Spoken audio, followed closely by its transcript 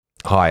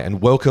Hi,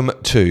 and welcome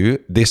to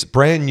this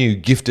brand new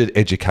gifted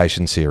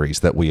education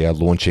series that we are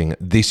launching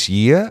this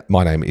year.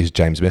 My name is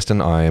James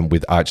Meston. I am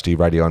with ArchD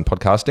Radio and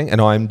Podcasting, and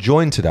I am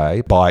joined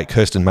today by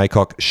Kirsten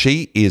Maycock.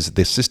 She is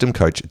the system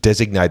coach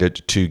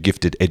designated to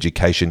gifted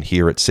education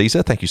here at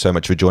CSER. Thank you so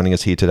much for joining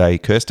us here today,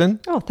 Kirsten.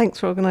 Oh, thanks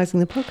for organising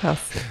the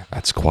podcast.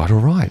 That's quite all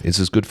right. This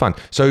is good fun.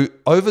 So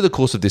over the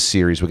course of this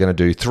series, we're going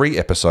to do 3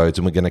 episodes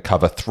and we're going to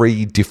cover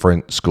 3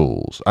 different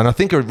schools. And I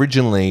think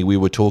originally we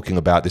were talking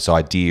about this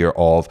idea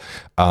of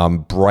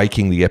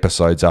breaking the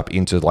episodes up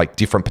into like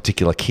different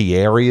particular key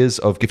areas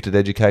of gifted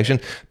education.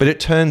 But it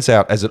turns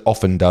out, as it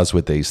often does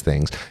with these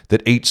things,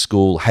 that each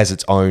school has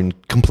its own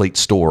complete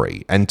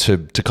story. And to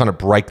kind of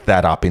break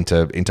that up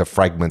into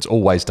fragments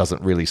always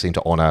doesn't really seem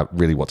to honour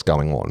really what's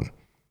going on.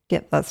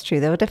 Yep, that's true.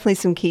 There were definitely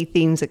some key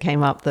themes that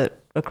came up that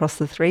across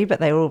the 3, but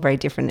they were all very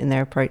different in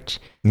their approach.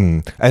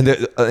 And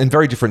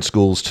very different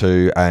schools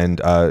too, and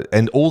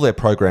all their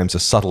programs are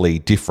subtly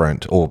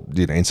different, or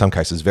in some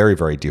cases very,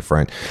 very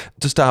different.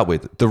 To start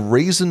with, the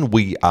reason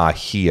we are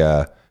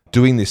here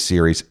doing this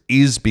series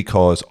is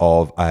because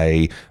of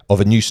a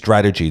new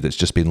strategy that's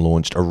just been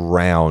launched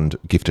around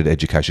gifted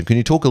education. Can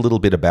you talk a little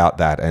bit about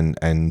that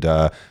and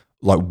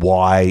like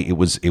why it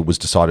was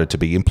decided to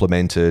be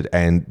implemented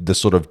and the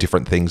sort of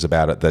different things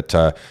about it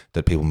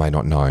that people may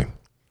not know?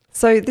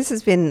 So this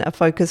has been a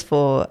focus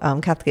for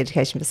Catholic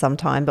education for some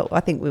time, but I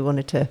think we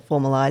wanted to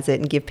formalise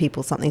it and give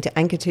people something to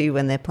anchor to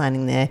when they're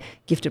planning their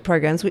gifted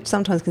programs, which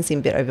sometimes can seem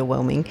a bit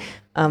overwhelming.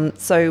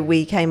 So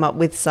we came up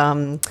with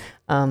some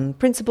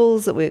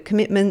principles that were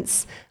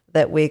commitments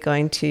that we're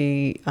going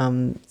to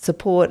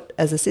support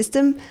as a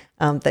system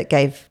that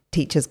gave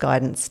teachers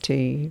guidance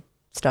to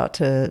start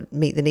to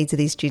meet the needs of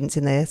these students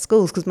in their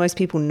schools, because most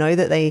people know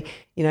that they,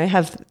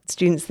 have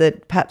students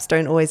that perhaps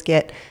don't always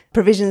get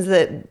provisions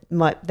that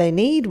they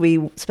need.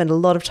 We spend a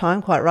lot of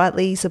time, quite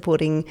rightly,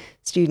 supporting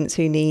students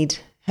who need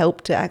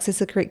help to access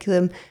the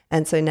curriculum.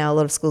 And so now a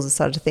lot of schools have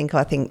started to think,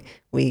 I think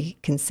we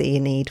can see a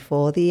need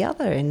for the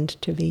other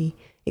end to be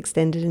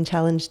extended and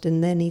challenged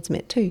and their needs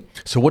met too.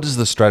 So what does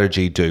the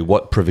strategy do?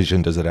 What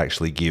provision does it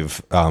actually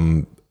give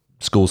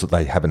schools that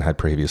they haven't had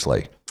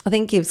previously? I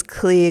think it gives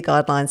clear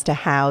guidelines to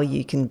how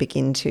you can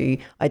begin to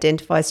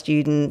identify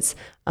students,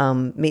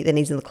 meet their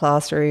needs in the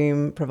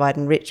classroom, provide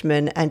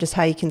enrichment, and just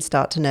how you can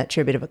start to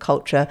nurture a bit of a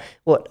culture.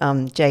 What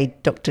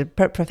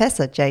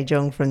Professor Jay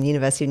Jong from the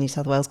University of New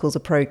South Wales calls a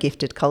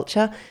pro-gifted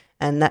culture.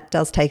 And that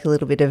does take a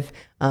little bit of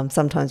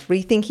sometimes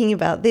rethinking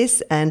about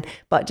this,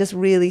 but just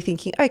really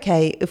thinking,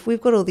 okay, if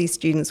we've got all these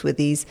students with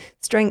these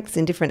strengths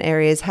in different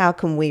areas, how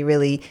can we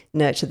really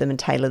nurture them and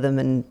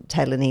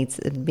tailor needs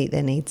and meet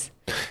their needs?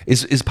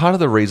 Is part of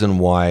the reason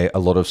why a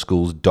lot of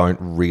schools don't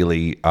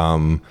really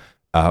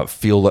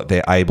feel that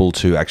they're able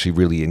to actually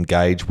really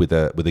engage with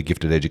a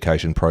gifted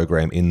education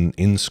program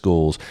in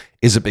schools?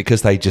 Is it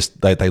because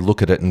they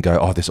look at it and go,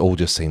 oh, this all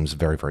just seems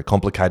very, very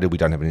complicated. We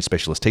don't have any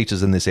specialist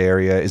teachers in this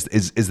area.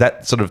 Is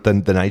that sort of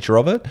the nature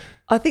of it?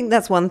 I think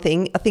that's one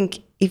thing. I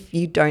think if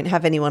you don't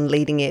have anyone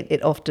leading it,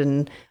 it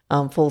often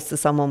falls to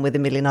someone with a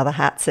million other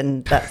hats,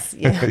 and that's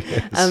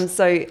yes.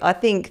 So I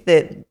think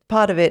that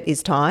part of it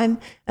is time,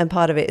 and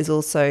part of it is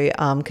also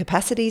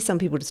capacity. Some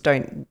people just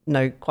don't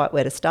know quite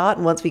where to start,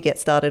 and once we get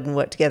started and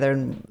work together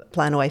and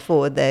plan a way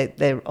forward,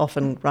 they're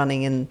often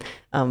running and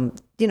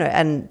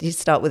and you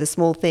start with a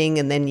small thing,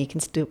 and then you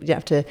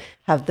have to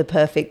have the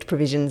perfect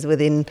provisions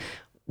within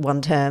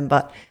one term.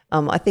 But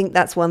I think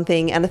that's one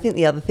thing. And I think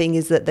the other thing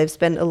is that they've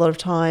spent a lot of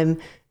time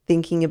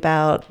thinking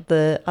about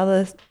the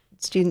other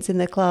students in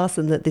their class,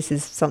 and that this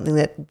is something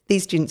that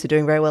these students are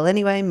doing very well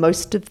anyway,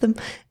 most of them.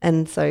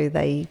 And so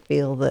they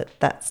feel that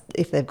that's,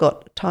 if they're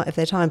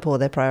time poor,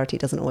 their priority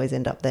doesn't always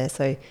end up there.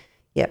 So,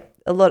 yeah.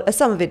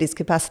 Some of it is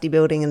capacity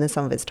building, and then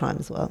some of it's time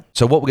as well.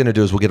 So what we're going to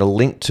do is we'll get a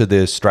link to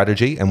the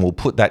strategy, and we'll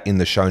put that in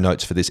the show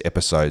notes for this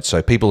episode.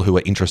 So people who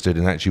are interested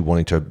in actually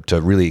wanting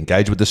to really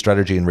engage with the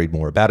strategy and read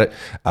more about it,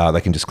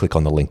 they can just click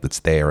on the link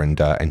that's there and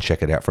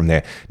check it out from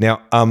there.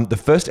 Now, the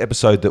first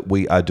episode that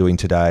we are doing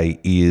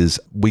today is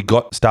we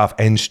got staff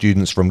and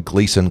students from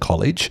Gleeson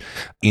College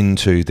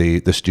into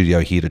the studio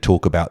here to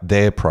talk about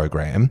their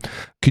program.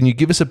 Can you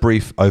give us a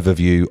brief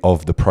overview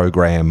of the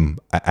program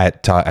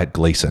at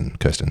Gleeson,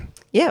 Kirsten?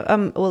 Yeah,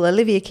 well,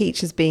 Olivia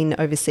Keach has been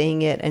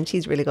overseeing it, and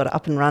she's really got it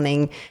up and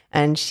running,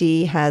 and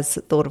she has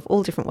thought of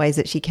all different ways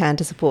that she can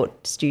to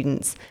support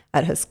students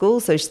at her school.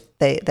 So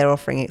they're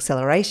offering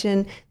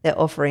acceleration, they're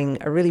offering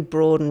a really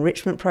broad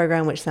enrichment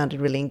program, which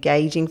sounded really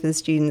engaging for the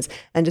students,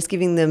 and just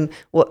giving them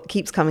what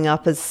keeps coming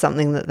up as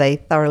something that they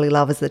thoroughly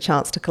love, is the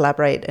chance to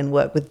collaborate and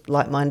work with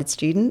like-minded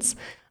students.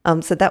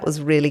 So that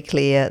was really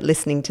clear,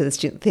 listening to the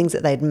things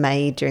that they'd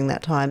made during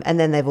that time. And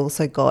then they've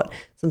also got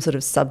some sort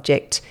of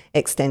subject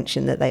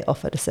extension that they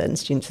offer to certain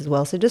students as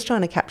well. So just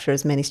trying to capture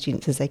as many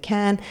students as they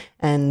can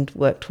and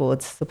work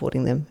towards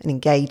supporting them and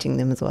engaging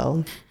them as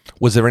well.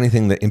 Was there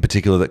anything that in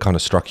particular that kind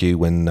of struck you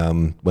when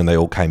they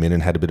all came in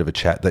and had a bit of a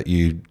chat that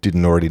you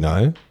didn't already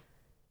know?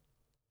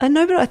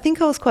 No, but I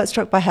think I was quite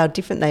struck by how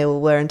different they all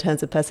were in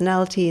terms of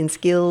personality and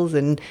skills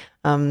and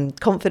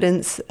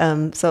confidence.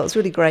 So it was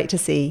really great to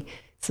see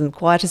some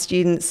quieter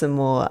students, some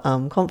more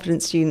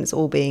confident students,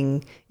 all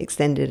being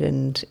extended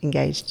and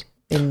engaged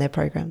in their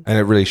program. And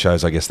it really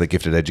shows, I guess, that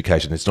gifted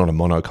education, it's not a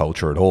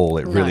monoculture at all.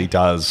 It really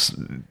does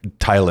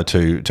tailor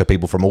to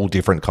people from all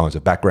different kinds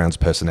of backgrounds,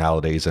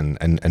 personalities,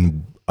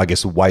 and I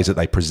guess ways that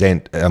they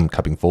present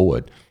coming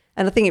forward.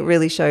 And I think it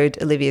really showed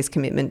Olivia's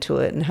commitment to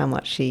it and how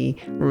much she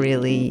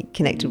really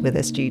connected with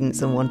her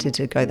students and wanted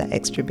to go that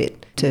extra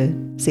bit to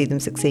see them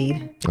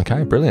succeed.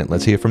 Okay, brilliant.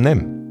 Let's hear from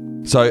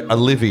them. So,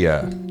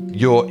 Olivia,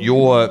 you've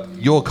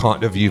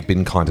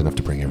been kind enough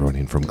to bring everyone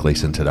in from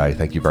Gleeson today.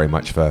 Thank you very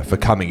much for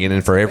coming in,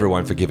 and for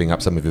everyone for giving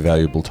up some of your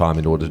valuable time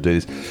in order to do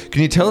this.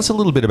 Can you tell us a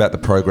little bit about the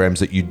programs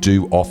that you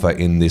do offer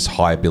in this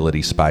high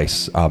ability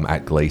space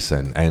at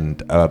Gleeson,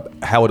 and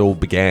how it all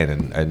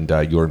began and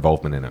your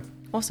involvement in it?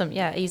 Awesome.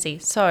 Yeah, easy.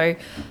 So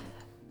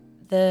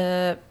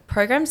the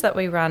programs that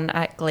we run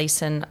at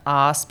Gleeson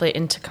are split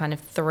into kind of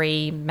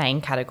three main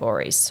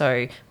categories.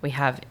 So we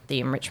have the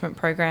enrichment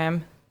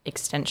program,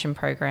 extension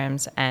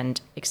programs,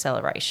 and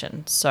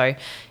acceleration. So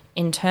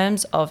in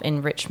terms of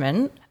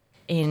enrichment,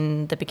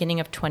 in the beginning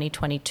of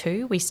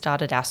 2022, we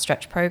started our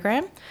stretch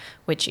program,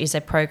 which is a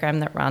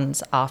program that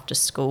runs after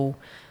school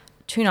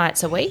 2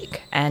 nights a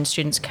week, and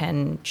students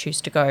can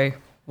choose to go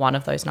one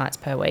of those nights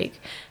per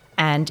week.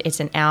 And it's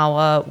an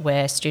hour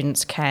where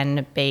students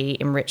can be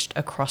enriched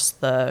across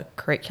the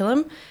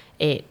curriculum.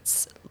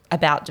 It's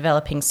about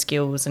developing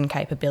skills and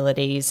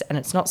capabilities, and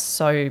it's not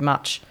so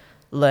much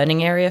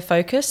learning area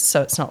focused.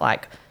 So it's not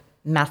like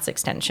maths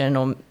extension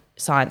or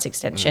science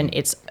extension.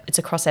 It's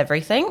across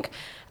everything.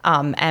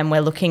 And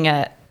we're looking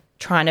at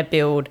trying to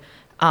build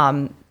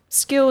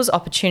skills,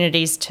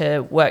 opportunities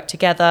to work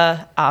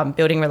together,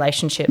 building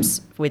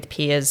relationships with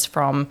peers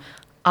from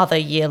other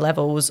year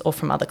levels or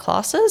from other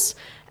classes.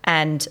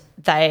 And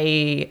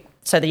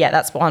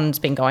that's one's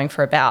been going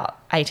for about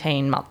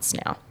 18 months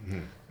now. Mm-hmm.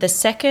 The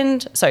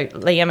second, so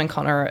Liam and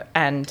Connor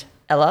and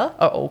Ella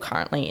are all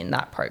currently in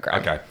that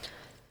program. Okay.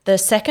 The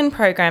second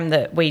program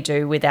that we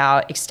do with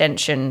our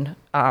extension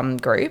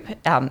group,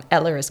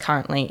 Ella is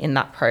currently in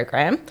that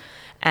program,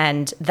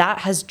 and that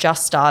has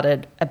just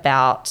started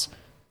about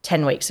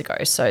 10 weeks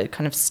ago. So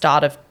kind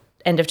of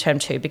end of term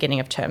 2, beginning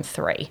of term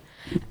 3.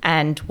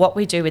 And what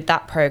we do with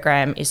that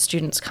program is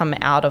students come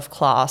out of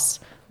class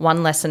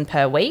 1 lesson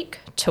per week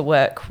to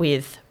work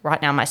with,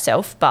 right now,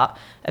 myself, but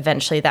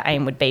eventually the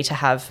aim would be to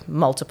have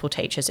multiple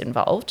teachers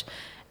involved.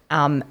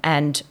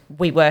 And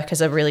we work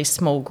as a really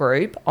small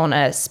group on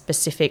a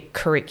specific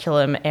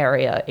curriculum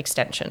area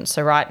extension.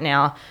 So right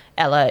now,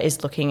 Ella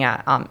is looking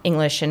at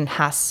English and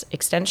HASS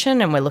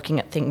extension, and we're looking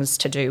at things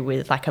to do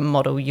with like a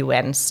Model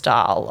UN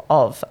style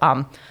of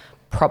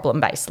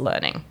problem-based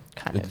learning.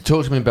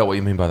 Talk to me about what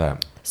you mean by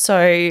that.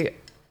 So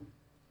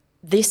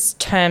this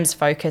term's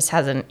focus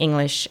has an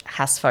English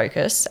HASS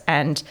focus,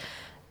 and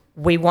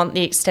we want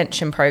the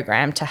extension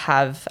program to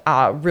have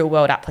a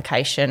real-world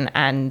application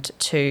and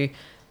to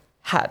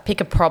pick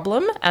a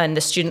problem, and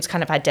the students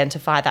kind of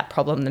identify that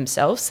problem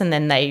themselves, and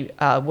then they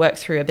work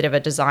through a bit of a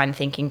design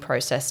thinking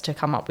process to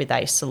come up with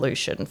a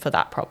solution for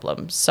that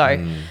problem.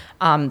 So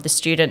the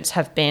students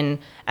have been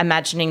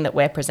imagining that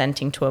we're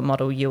presenting to a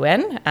Model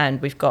UN,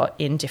 and we've got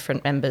in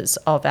different members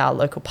of our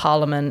local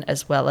parliament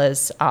as well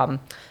as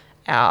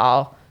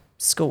our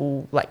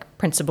school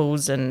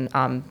principals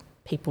and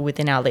people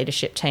within our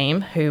leadership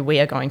team who we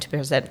are going to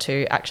present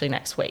to actually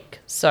next week.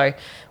 So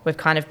we've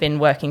kind of been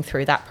working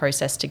through that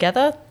process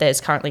together.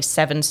 There's currently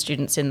 7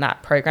 students in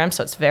that program,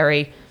 so it's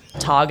very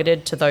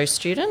targeted to those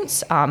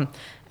students.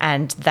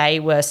 And they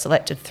were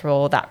selected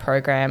through that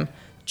program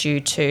due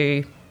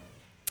to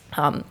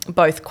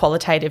both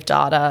qualitative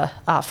data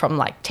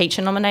from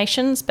teacher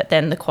nominations, but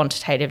then the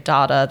quantitative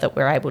data that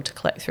we're able to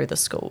collect through the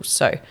schools.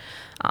 So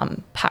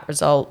PAT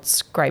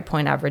results, grade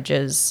point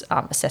averages,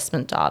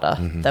 assessment data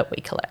that we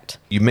collect.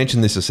 You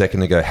mentioned this a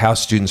second ago, how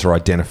students are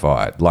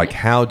identified.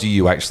 How do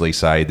you actually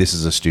say this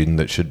is a student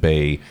that should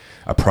be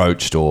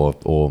approached or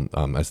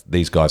as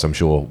these guys I'm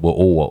sure were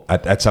all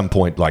at some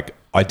point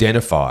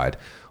identified?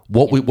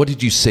 What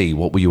did you see?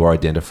 What were you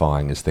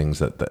identifying as things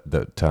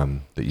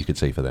that you could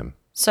see for them?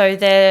 So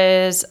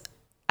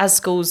as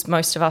schools,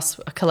 most of us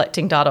are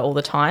collecting data all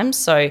the time.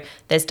 So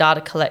there's data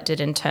collected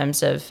in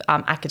terms of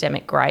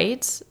academic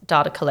grades,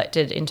 data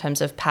collected in terms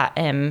of PAT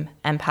M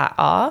and PAT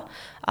R.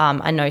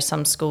 I know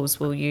some schools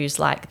will use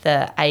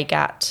the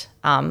AGAT,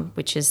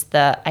 which is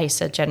the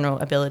ACER General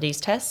Abilities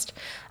Test,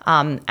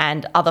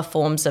 and other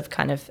forms of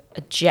kind of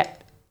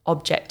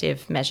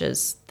objective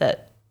measures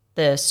that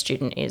the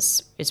student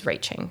is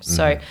reaching.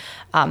 So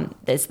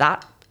there's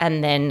that.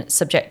 And then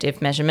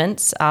subjective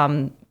measurements,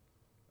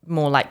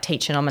 more like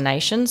teacher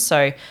nominations.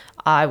 So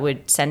I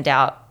would send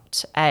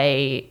out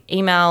a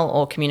email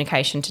or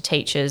communication to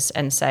teachers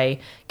and say,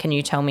 can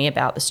you tell me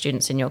about the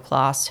students in your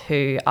class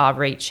who are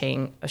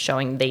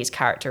showing these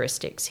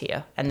characteristics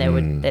here? And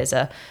there's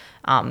a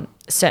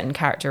certain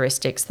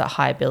characteristics that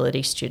high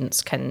ability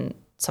students can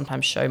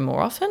sometimes show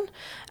more often.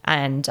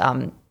 And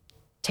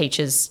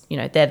teachers,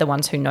 they're the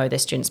ones who know their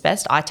students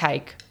best. I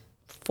take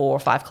 4 or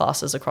 5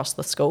 classes across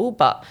the school,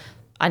 but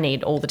I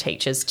need all the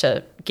teachers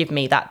to give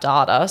me that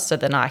data so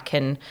then I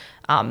can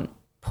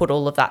put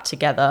all of that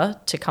together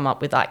to come up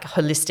with like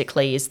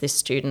holistically, is this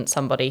student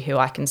somebody who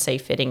I can see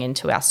fitting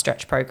into our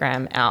stretch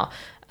program, our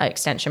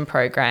extension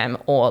program,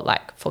 or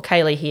like for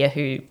Kaylee here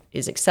who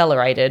is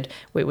accelerated,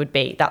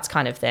 that's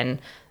kind of then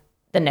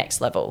the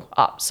next level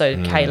up. So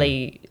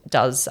Kaylee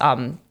does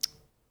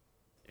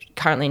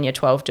currently in year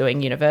 12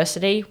 doing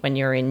university. When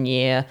you're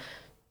in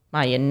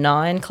my year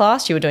 9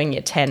 class, you were doing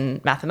year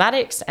 10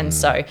 mathematics. And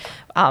so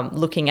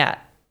looking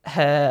at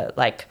her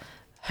like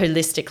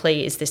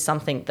holistically, is this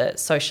something that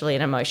socially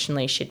and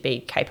emotionally she'd be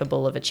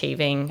capable of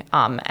achieving?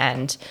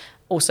 And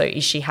also,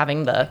 is she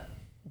having the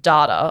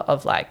data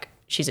of like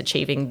she's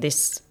achieving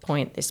this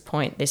point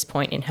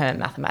in her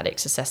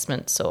mathematics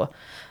assessments, or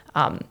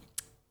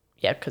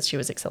because she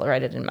was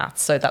accelerated in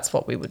maths. So that's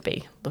what we would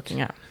be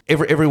looking at.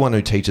 Everyone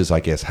who teaches, I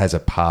guess, has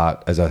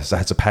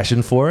a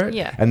passion for it.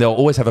 Yeah. And they'll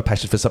always have a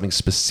passion for something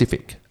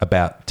specific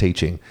about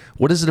teaching.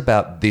 What is it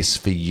about this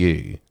for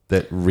you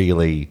that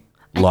really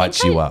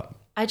lights you up?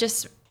 I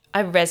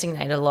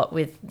resonate a lot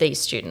with these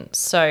students.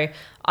 So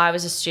I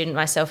was a student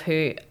myself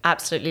who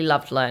absolutely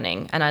loved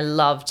learning, and I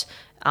loved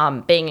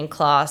being in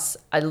class.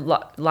 I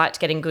liked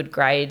getting good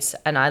grades,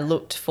 and I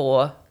looked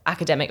for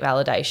academic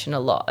validation a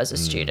lot as a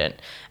student.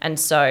 And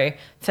so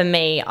for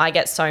me, I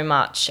get so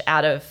much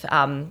out of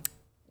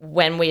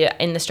when we're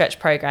in the stretch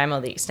program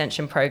or the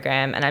extension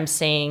program, and I'm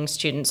seeing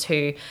students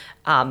who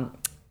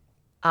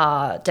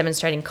are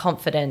demonstrating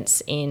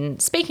confidence in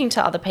speaking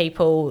to other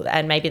people,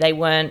 and maybe they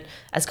weren't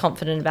as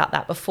confident about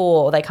that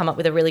before, or they come up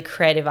with a really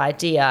creative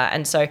idea.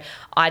 And so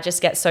I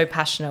just get so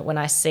passionate when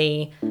I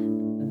see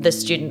the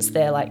students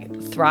there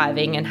like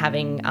thriving and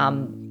having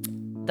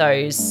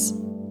those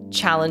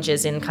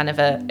challenges in kind of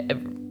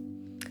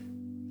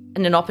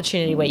in an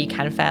opportunity where you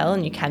can fail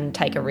and you can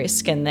take a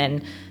risk. And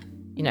then,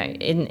 you know,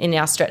 in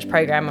our stretch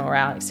program or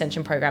our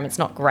extension program, it's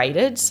not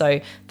graded. So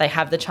they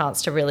have the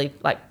chance to really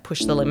like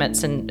push the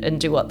limits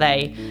and do what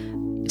they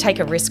take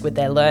a risk with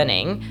their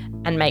learning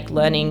and make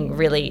learning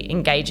really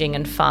engaging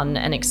and fun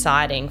and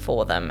exciting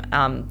for them.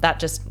 That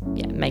just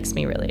makes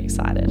me really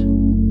excited.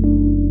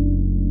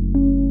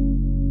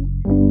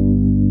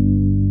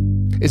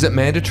 Is it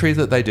mandatory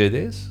that they do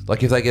this?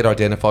 Like if they get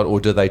identified,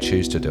 or do they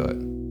choose to do it?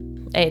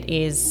 It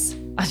is.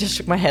 I just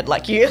shook my head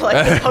like you,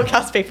 like the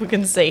podcast people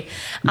can see.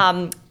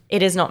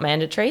 It is not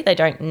mandatory. They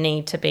don't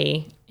need to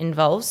be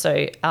involved.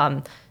 So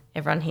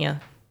everyone here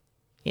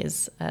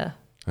is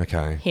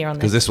okay here on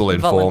because this will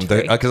inform.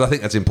 Because I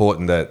think that's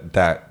important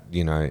that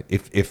you know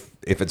if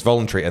it's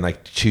voluntary and they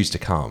choose to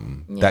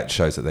come, that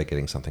shows that they're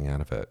getting something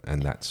out of it,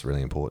 and that's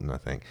really important, I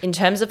think. In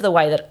terms of the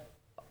way that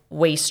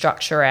we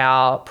structure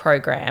our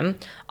program,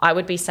 I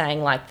would be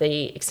saying like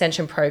the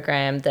extension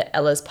program that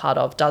Ella's part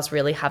of does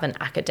really have an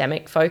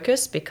academic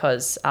focus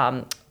because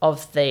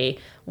of the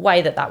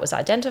way that was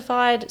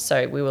identified.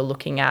 So we were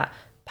looking at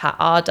Pat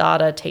R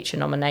data, teacher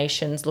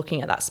nominations,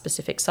 looking at that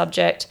specific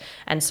subject.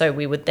 And so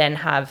we would then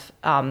have,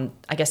 I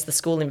guess the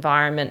school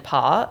environment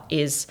part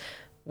is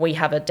we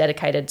have a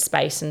dedicated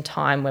space and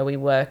time where we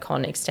work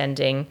on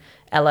extending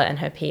Ella and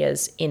her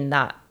peers in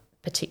that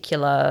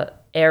particular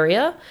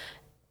area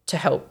to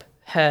help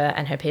her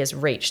and her peers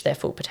reach their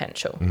full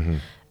potential. Mm-hmm.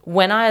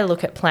 When I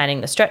look at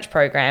planning the stretch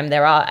program,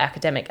 there are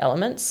academic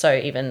elements. So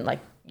even like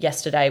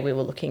yesterday, we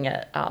were looking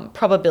at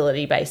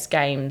probability-based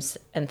games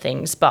and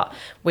things, but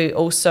we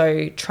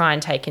also try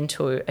and take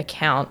into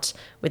account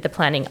with the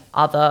planning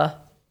other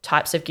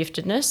types of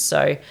giftedness.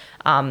 So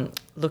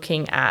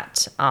looking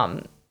at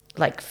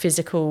like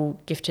physical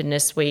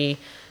giftedness, we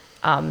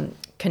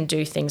can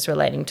do things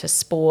relating to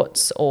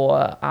sports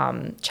or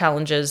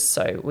challenges.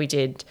 So we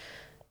did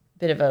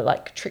bit of a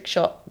like trick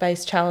shot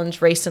based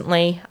challenge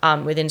recently.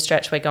 Within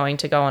Stretch, we're going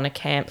to go on a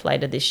camp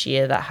later this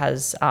year that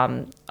has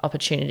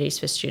opportunities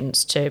for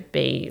students to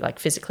be like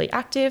physically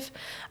active,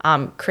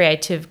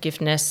 creative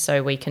giftedness,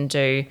 so we can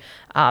do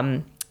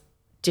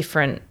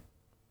different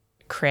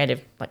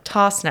creative like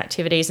tasks and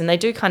activities, and they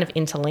do kind of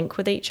interlink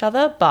with each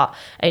other, but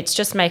it's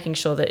just making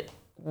sure that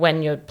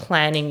when you're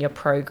planning your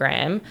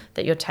program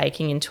that you're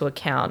taking into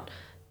account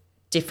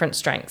different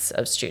strengths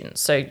of students.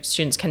 So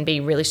students can be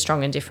really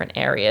strong in different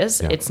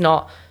areas. Yeah. It's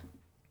not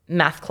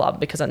math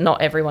club because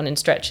not everyone in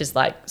Stretch is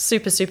like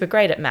super, super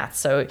great at math.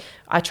 So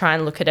I try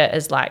and look at it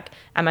as like,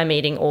 am I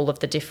meeting all of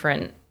the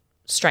different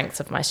strengths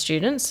of my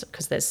students?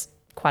 Because there's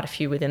quite a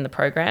few within the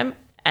program.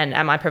 And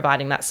am I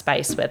providing that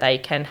space where they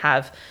can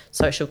have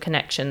social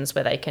connections,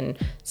 where they can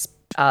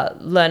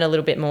learn a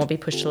little bit more, be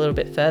pushed a little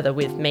bit further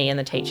with me and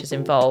the teachers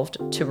involved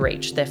to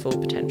reach their full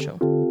potential?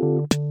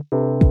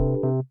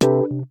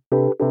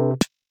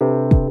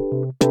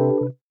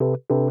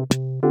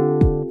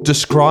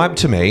 Describe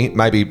to me,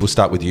 maybe we'll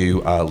start with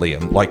you,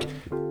 Liam, like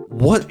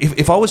what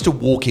if I was to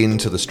walk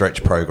into the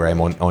Stretch program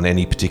on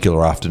any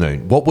particular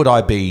afternoon, what would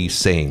I be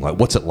seeing? Like,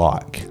 what's it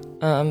like?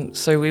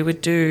 So we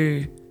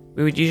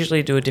would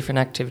usually do a different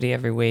activity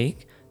every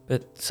week,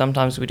 but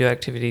sometimes we do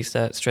activities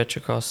that stretch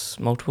across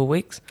multiple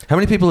weeks. How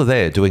many people are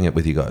there doing it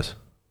with you guys?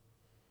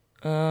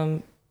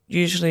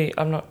 Usually,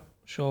 I'm not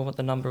sure what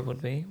the number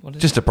would be. What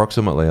is Just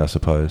approximately, I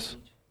suppose.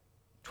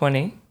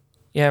 20?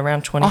 Yeah,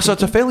 around 20. Oh, so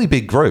it's a people. fairly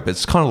big group.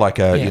 It's kind of like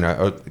Yeah.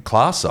 a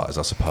class size,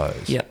 I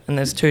suppose. Yeah, and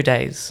there's 2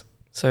 days.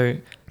 So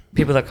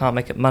people that can't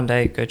make it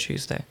Monday go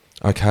Tuesday.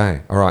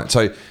 Okay. All right.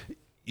 So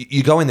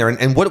you go in there,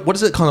 and what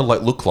does it kind of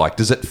like look like?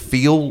 Does it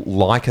feel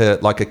like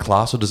a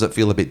class, or does it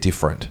feel a bit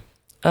different?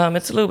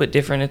 It's a little bit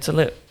different.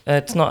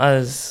 It's not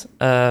as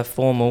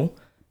formal.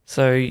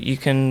 So you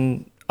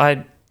can.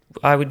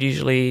 I would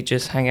usually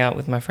just hang out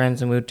with my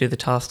friends and we would do the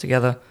task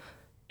together.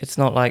 It's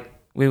not like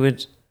we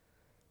would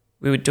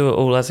do it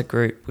all as a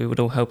group. We would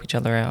all help each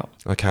other out.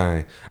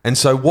 Okay. And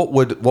so what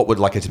would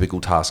like a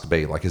typical task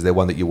be? Like, is there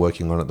one that you're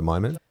working on at the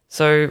moment?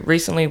 So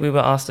recently we were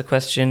asked the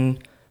question,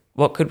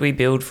 what could we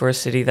build for a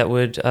city that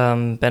would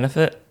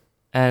benefit?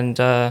 And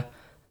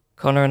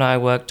Connor and I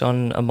worked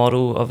on a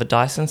model of a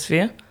Dyson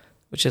sphere,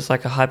 which is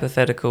like a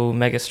hypothetical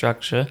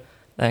megastructure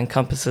that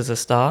encompasses a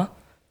star.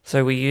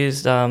 So we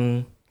used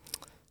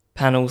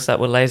panels that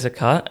were laser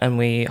cut and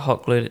we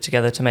hot glued it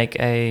together to make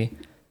a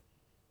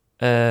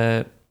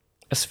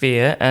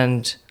sphere.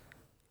 And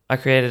I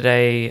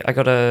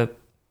got a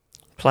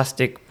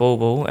plastic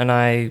bauble and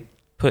I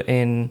put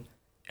in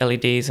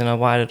LEDs and I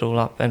wired it all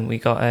up and we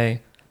got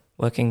a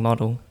working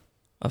model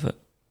of it.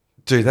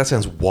 Dude, that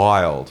sounds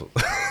wild.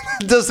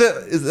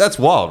 That's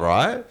wild,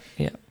 right?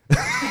 Yeah.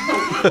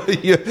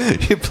 You're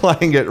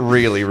playing it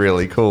really,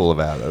 really cool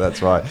about it.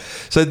 That's right.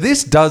 So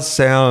this does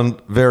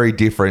sound very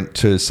different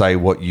to, say,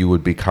 what you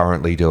would be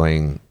currently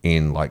doing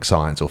in like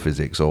science or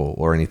physics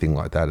or anything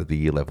like that at the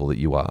year level that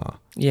you are.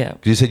 Yeah.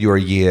 'Cause you said you were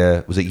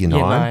was it year 9?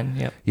 Year 9,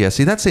 yep. Yeah,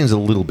 see, that seems a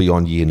little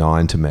beyond year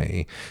 9 to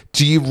me.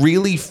 Do you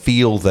really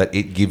feel that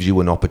it gives you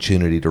an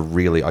opportunity to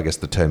really, I guess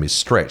the term is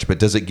stretch, but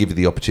does it give you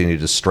the opportunity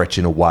to stretch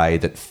in a way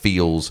that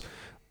feels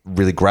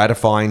really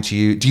gratifying to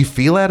you? Do you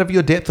feel out of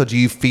your depth, or do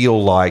you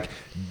feel like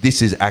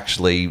this is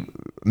actually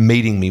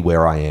meeting me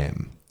where I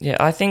am? Yeah,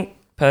 I think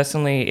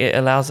personally it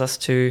allows us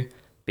to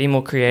be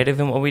more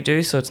creative in what we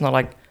do. So it's not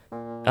like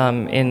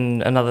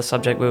in another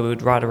subject where we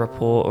would write a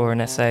report or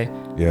an essay.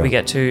 Yeah. We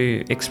get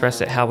to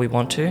express it how we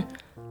want to.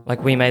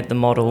 Like we made the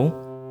model.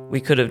 We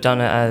could have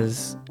done it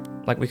as,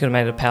 like we could have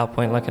made a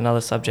PowerPoint like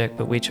another subject,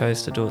 but we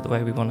chose to do it the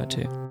way we wanted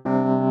to.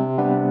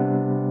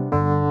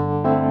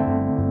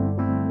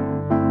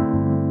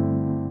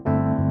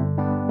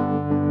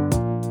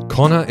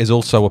 Connor is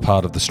also a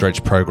part of the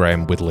Stretch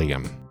program with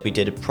Liam. We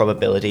did a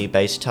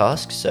probability-based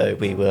task, so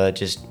we were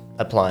just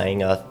applying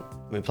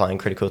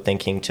critical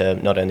thinking to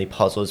not only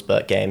puzzles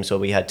but games where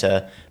we had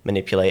to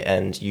manipulate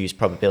and use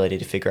probability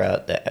to figure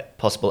out the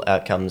possible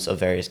outcomes of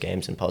various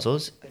games and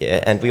puzzles.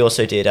 Yeah, and we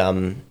also did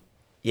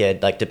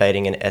like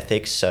debating and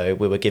ethics. So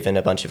we were given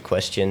a bunch of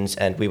questions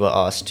and we were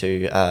asked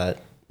to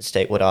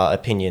state what our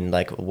opinion,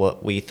 like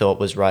what we thought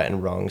was right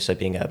and wrong. So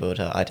being able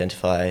to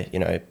identify,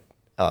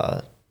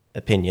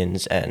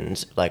 opinions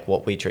and like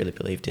what we truly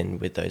believed in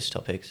with those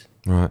topics.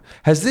 Right.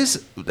 Has the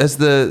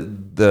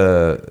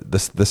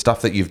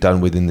stuff that you've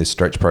done within this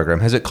Stretch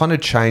program, has it kind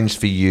of changed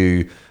for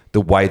you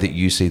the way that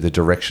you see the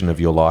direction of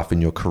your life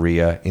and your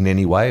career in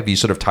any way? Have you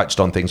sort of touched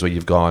on things where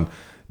you've gone,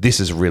 this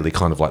is really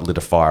kind of like lit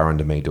a fire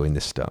under me doing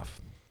this stuff?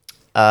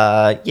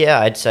 Yeah,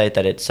 I'd say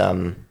that it's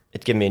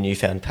given me a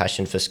newfound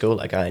passion for school.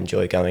 Like I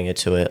enjoy going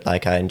into it.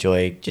 Like I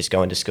enjoy just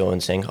going to school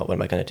and saying, oh, what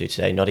am I going to do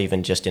today? Not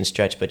even just in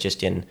Stretch, but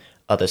just in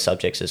other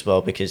subjects as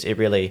well, because I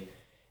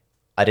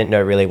didn't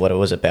know really what it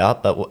was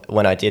about, but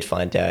when I did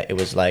find out, it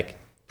was like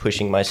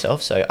pushing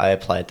myself. So I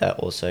applied that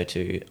also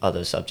to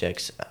other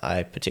subjects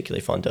I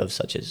particularly fond of,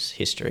 such as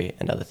history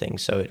and other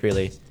things. So it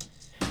really,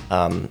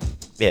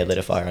 lit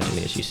a fire under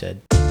me, as you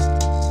said.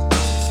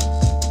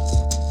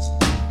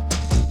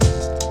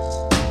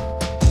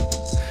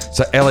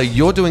 So Ellie,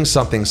 you're doing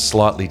something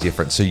slightly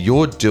different. So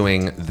you're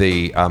doing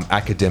the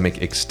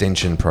academic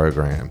extension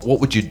program. What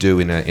would you do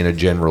in a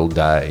general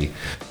day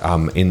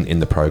in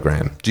the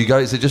program? Do you go,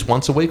 is it just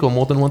once a week or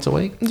more than once a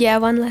week? Yeah,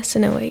 one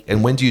lesson a week.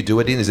 And when do you do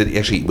it in? Is it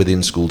actually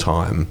within school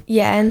time?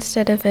 Yeah,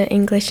 instead of an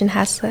English and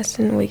Maths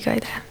lesson, we go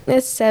there.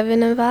 There's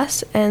 7 of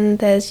us and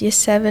there's year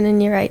 7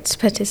 and year 8s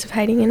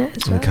participating in it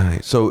as well. Okay,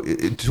 so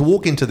to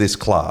walk into this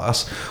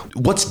class,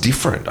 what's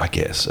different, I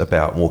guess,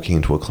 about walking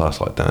into a class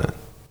like that?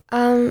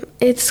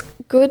 It's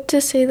good to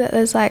see that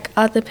there's like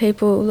other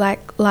people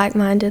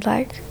like-minded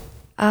like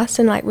us,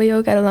 and like we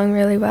all get along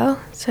really well,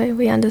 so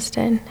we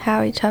understand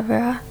how each other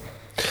are.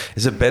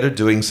 Is it better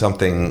doing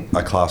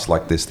a class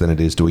like this than it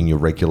is doing your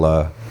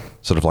regular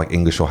sort of like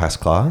English or Maths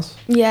class?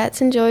 Yeah,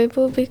 it's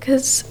enjoyable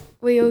because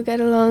we all get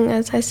along,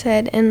 as I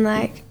said, and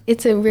like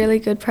it's a really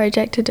good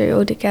project to do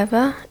all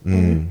together.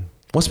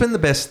 What's been the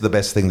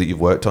best thing that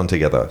you've worked on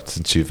together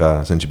since you've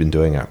been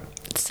doing it?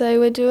 So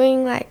we're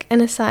doing like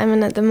an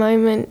assignment at the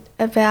moment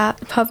about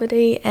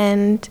poverty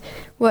and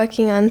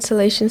working on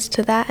solutions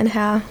to that and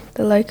how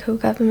the local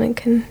government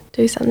can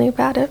do something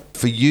about it.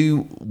 For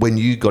you, when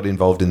you got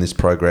involved in this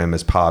program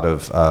as part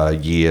of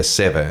year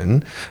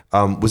 7,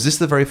 was this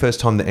the very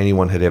first time that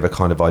anyone had ever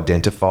kind of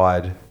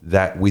identified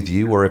that with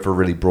you or ever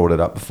really brought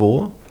it up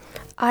before?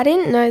 I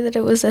didn't know that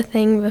it was a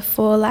thing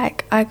before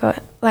like I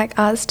got like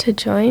asked to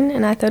join,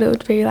 and I thought it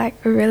would be like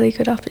a really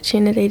good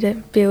opportunity to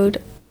build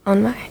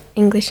on my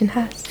English and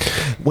Maths.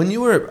 When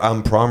you were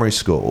at primary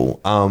school,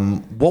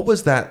 what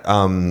was that?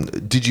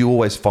 Did you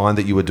always find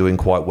that you were doing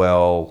quite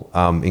well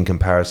in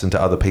comparison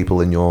to other people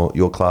in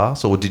your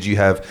class, or did you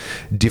have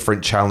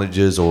different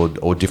challenges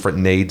or different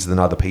needs than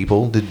other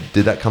people? Did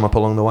that come up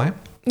along the way?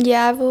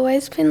 Yeah, I've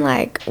always been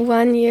like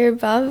 1 year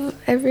above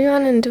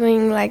everyone and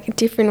doing like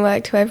different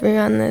work to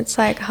everyone that's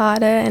like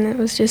harder, and it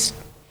was just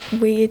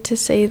weird to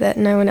see that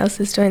no one else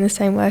is doing the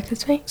same work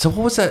as me. So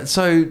what was that?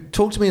 So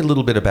talk to me a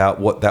little bit about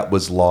what that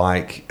was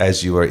like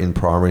as you were in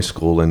primary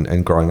school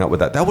and growing up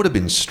with that. That would have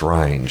been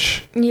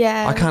strange.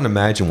 Yeah. I can't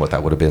imagine what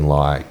that would have been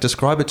like.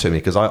 Describe it to me,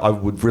 because I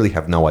would really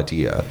have no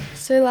idea.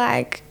 So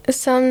like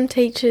some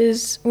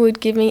teachers would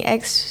give me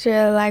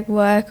extra like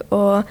work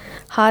or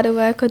harder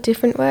work or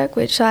different work,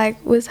 which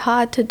like was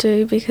hard to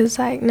do because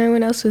like no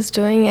one else was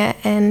doing it,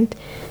 and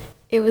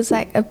it was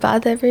like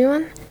above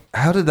everyone.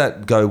 How did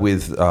that go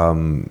with,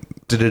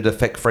 did it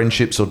affect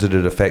friendships, or did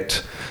it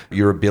affect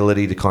your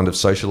ability to kind of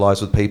socialise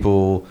with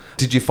people?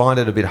 Did you find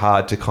it a bit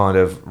hard to kind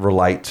of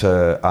relate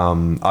to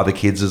other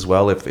kids as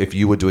well if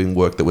you were doing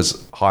work that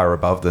was higher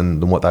above than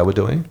what they were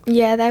doing?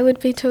 Yeah, they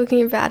would be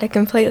talking about a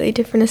completely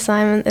different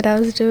assignment that I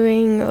was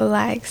doing, or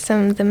like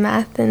some of the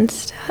math and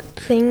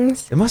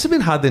things. It must have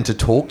been hard then to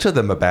talk to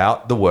them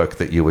about the work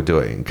that you were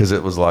doing, because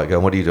it was like,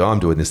 oh, what are you doing? I'm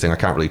doing this thing. I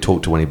can't really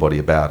talk to anybody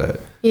about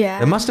it.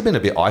 Yeah. It must have been a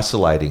bit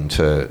isolating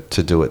to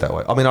do it that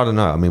way. I mean, I don't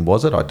know. I mean,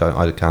 was it?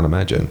 I can't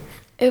imagine.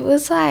 It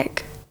was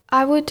like,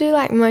 I would do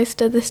like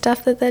most of the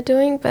stuff that they're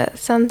doing, but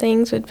some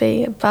things would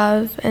be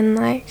above and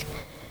like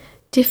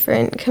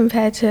different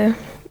compared to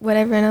what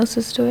everyone else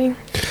was doing.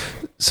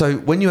 So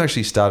when you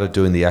actually started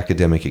doing the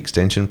academic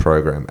extension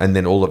program, and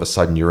then all of a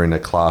sudden you're in a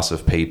class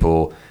of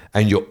people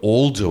and you're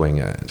all doing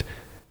it,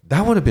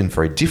 that would have been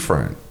very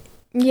different.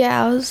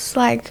 Yeah, I was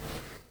like,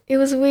 it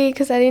was weird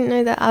because I didn't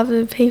know that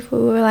other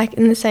people were like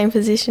in the same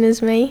position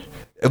as me.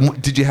 And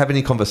did you have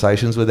any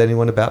conversations with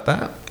anyone about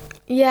that?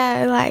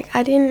 Yeah, like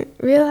I didn't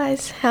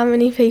realise how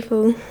many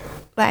people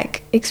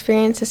like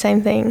experience the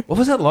same thing. What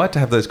was it like to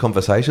have those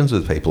conversations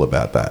with people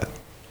about that?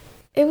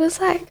 It was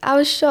like, I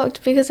was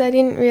shocked because I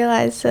didn't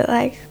realise that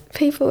like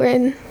people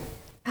were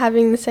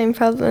having the same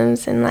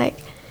problems and like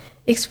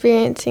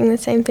experiencing the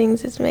same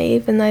things as me,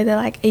 even though they're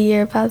like a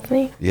year above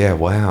me. Yeah,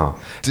 wow.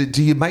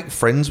 Do you make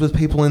friends with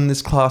people in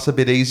this class a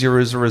bit easier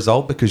as a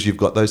result because you've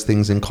got those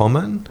things in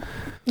common?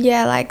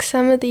 Yeah, like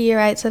some of the year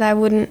 8s that I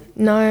wouldn't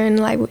know and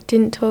like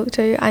didn't talk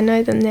to, I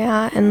know them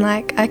now, and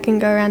like I can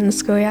go around the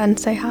schoolyard and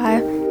say hi.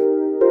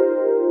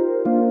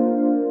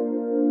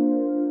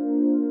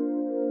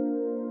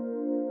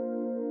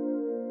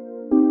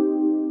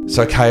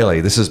 So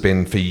Kaylee, this has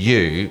been for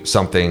you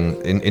something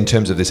in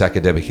terms of this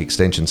academic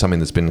extension, something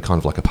that's been kind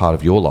of like a part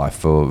of your life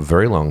for a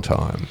very long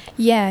time.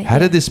 Yeah. How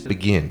did this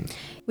begin?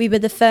 We were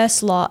the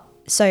first lot.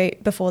 So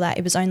before that,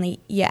 it was only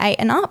year 8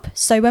 and up.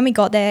 So when we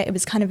got there, it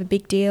was kind of a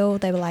big deal.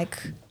 They were like,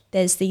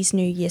 there's these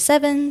new year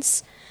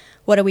 7s.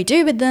 What do we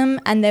do with them?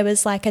 And there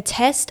was like a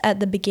test at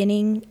the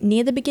beginning,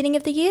 near the beginning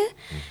of the year.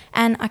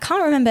 And I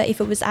can't remember if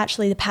it was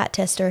actually the PAT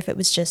test or if it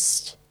was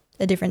just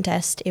a different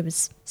test. It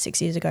was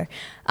 6 years ago.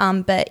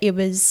 But it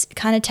was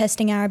kind of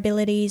testing our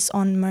abilities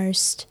on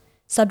most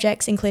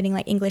subjects, including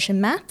like English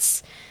and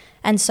maths.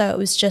 And so it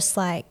was just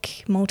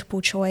like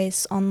multiple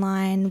choice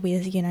online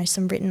with, you know,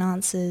 some written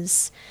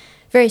answers.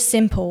 Very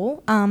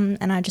simple.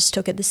 And I just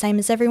took it the same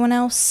as everyone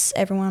else.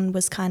 Everyone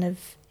was kind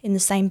of in the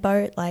same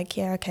boat, like,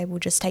 yeah, okay, we'll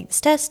just take this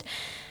test.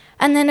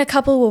 And then a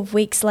couple of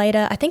weeks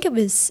later, I think it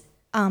was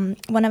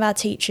one of our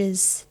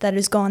teachers that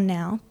is gone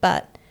now,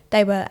 but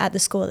they were at the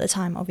school at the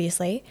time,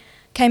 obviously,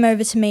 came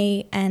over to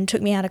me and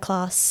took me out of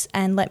class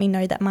and let me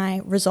know that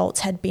my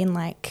results had been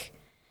like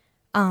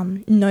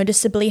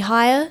noticeably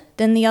higher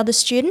than the other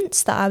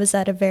students, that I was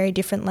at a very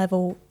different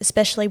level,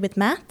 especially with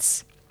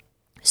maths.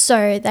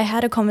 So they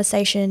had a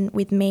conversation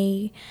with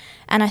me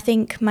and I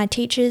think my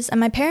teachers and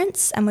my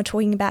parents, and were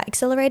talking about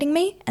accelerating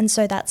me. And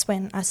so that's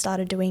when I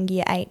started doing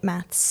year 8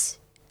 maths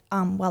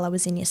while I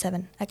was in year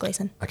 7 at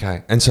Gleeson.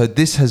 Okay. And so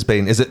this has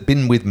been, has it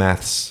been with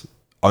maths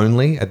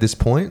only at this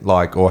point?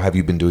 Like, or have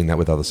you been doing that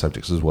with other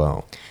subjects as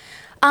well?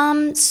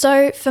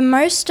 So for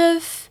most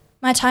of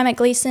my time at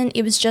Gleeson,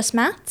 it was just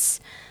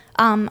maths.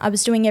 I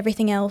was doing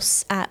everything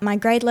else at my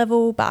grade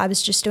level, but I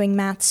was just doing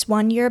maths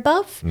 1 year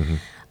above.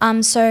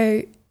 Mm-hmm.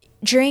 So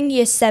during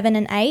year 7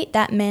 and 8,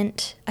 that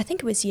meant, I think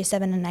it was year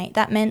 7 and 8,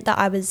 that meant that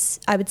I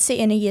would sit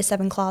in a year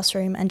 7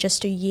 classroom and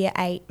just do year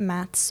 8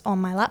 maths on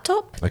my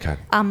laptop. Okay.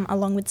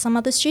 Along with some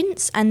other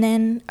students. And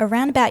then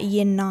around about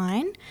year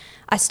 9,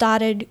 I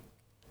started,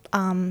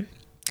 it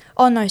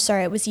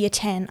was year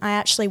 10. I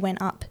actually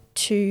went up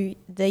to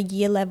the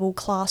year level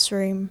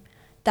classroom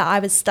that I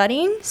was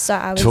studying. So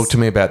I was... Talk to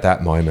me about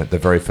that moment, the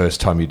very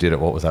first time you did it.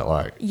 What was that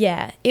like?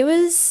 Yeah, it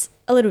was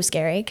a little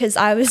scary because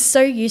I was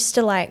so used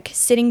to like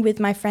sitting with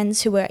my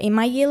friends who were in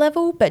my year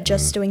level but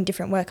just doing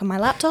different work on my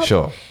laptop.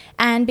 Sure.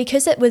 And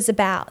because it was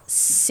about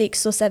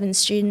 6 or 7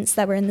 students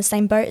that were in the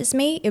same boat as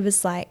me, it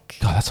was like...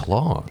 God, that's a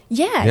lot.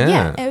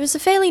 Yeah. It was a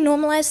fairly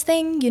normalised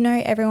thing. You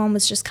know, everyone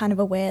was just kind of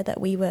aware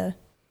that we were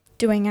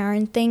doing our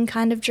own thing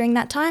kind of during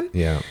that time.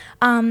 Yeah.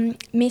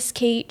 Miss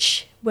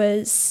Keach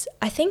was,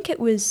 I think it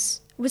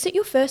was it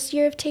your first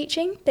year of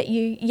teaching that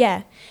you...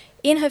 Yeah.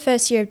 In her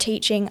first year of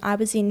teaching, I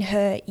was in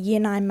her year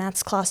 9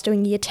 maths class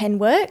doing year 10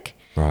 work.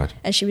 Right.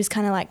 And she was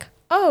kind of like,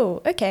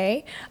 oh,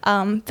 okay.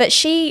 But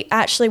she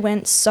actually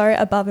went so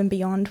above and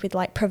beyond with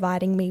like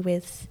providing me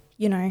with,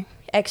 you know,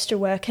 extra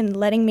work and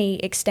letting me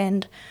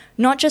extend,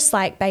 not just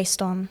like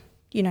based on,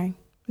 you know,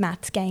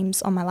 maths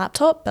games on my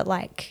laptop, but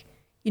like,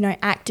 you know,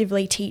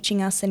 actively teaching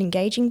us and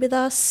engaging with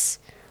us,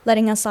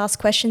 letting us ask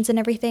questions and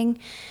everything.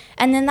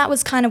 And then that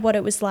was kind of what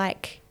it was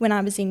like when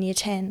I was in year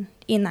 10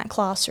 in that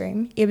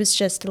classroom. It was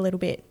just a little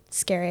bit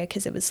scarier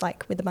because it was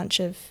like with a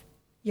bunch of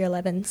year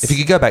 11s. If you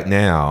could go back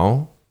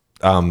now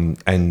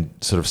and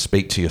sort of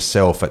speak to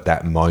yourself at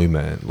that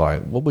moment,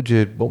 like what would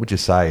you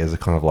say as a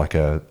kind of like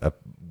a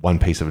one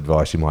piece of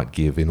advice you might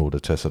give in order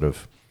to sort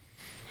of...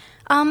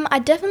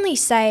 I'd definitely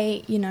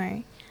say, you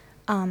know,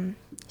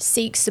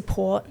 seek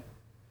support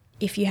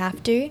if you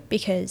have to,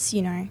 because,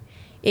 you know,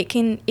 it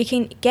can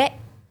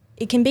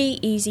be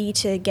easy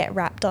to get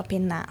wrapped up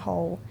in that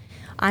whole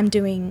I'm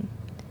doing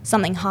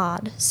something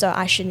hard, so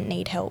I shouldn't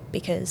need help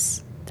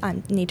because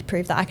I need to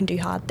prove that I can do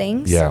hard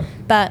things. Yeah.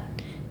 But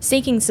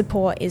seeking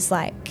support is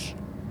like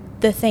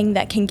the thing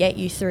that can get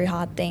you through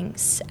hard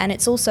things, and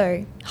it's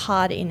also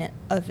hard in it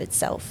of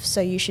itself,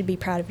 so you should be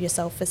proud of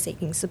yourself for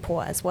seeking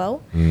support as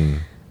well.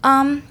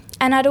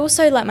 And I'd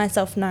also let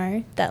myself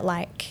know that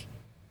like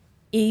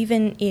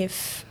even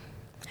if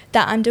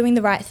that I'm doing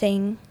the right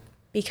thing,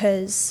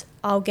 because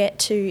I'll get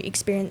to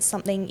experience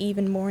something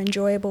even more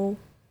enjoyable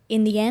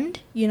in the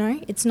end. You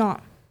know, it's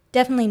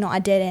definitely not a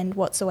dead end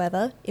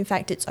whatsoever. In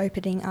fact, it's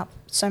opening up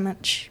so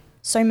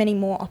many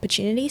more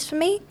opportunities for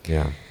me.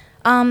 Yeah.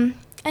 And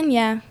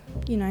yeah,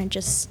 you know,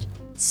 just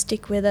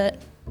stick with it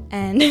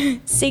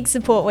and seek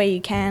support where you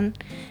can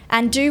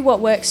and do what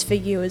works for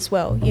you as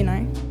well, you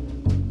know.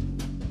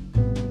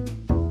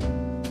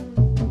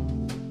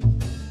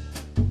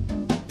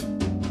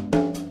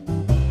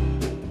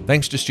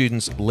 Thanks to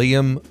students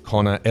Liam,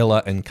 Connor,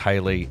 Ella and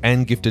Kaylee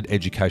and Gifted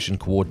Education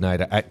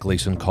Coordinator at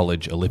Gleeson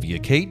College, Olivia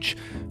Keach,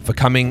 for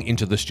coming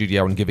into the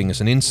studio and giving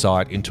us an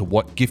insight into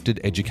what gifted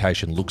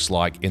education looks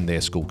like in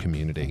their school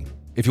community.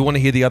 If you want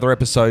to hear the other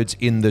episodes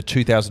in the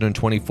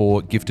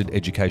 2024 Gifted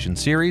Education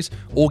series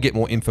or get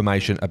more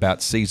information about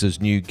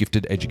CSER's new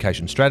Gifted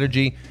Education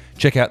strategy,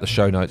 check out the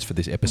show notes for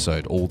this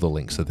episode. All the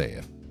links are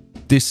there.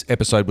 This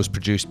episode was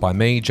produced by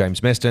me,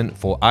 James Meston,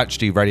 for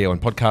ArchD Radio and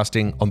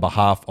Podcasting on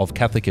behalf of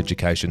Catholic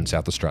Education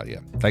South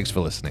Australia. Thanks for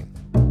listening.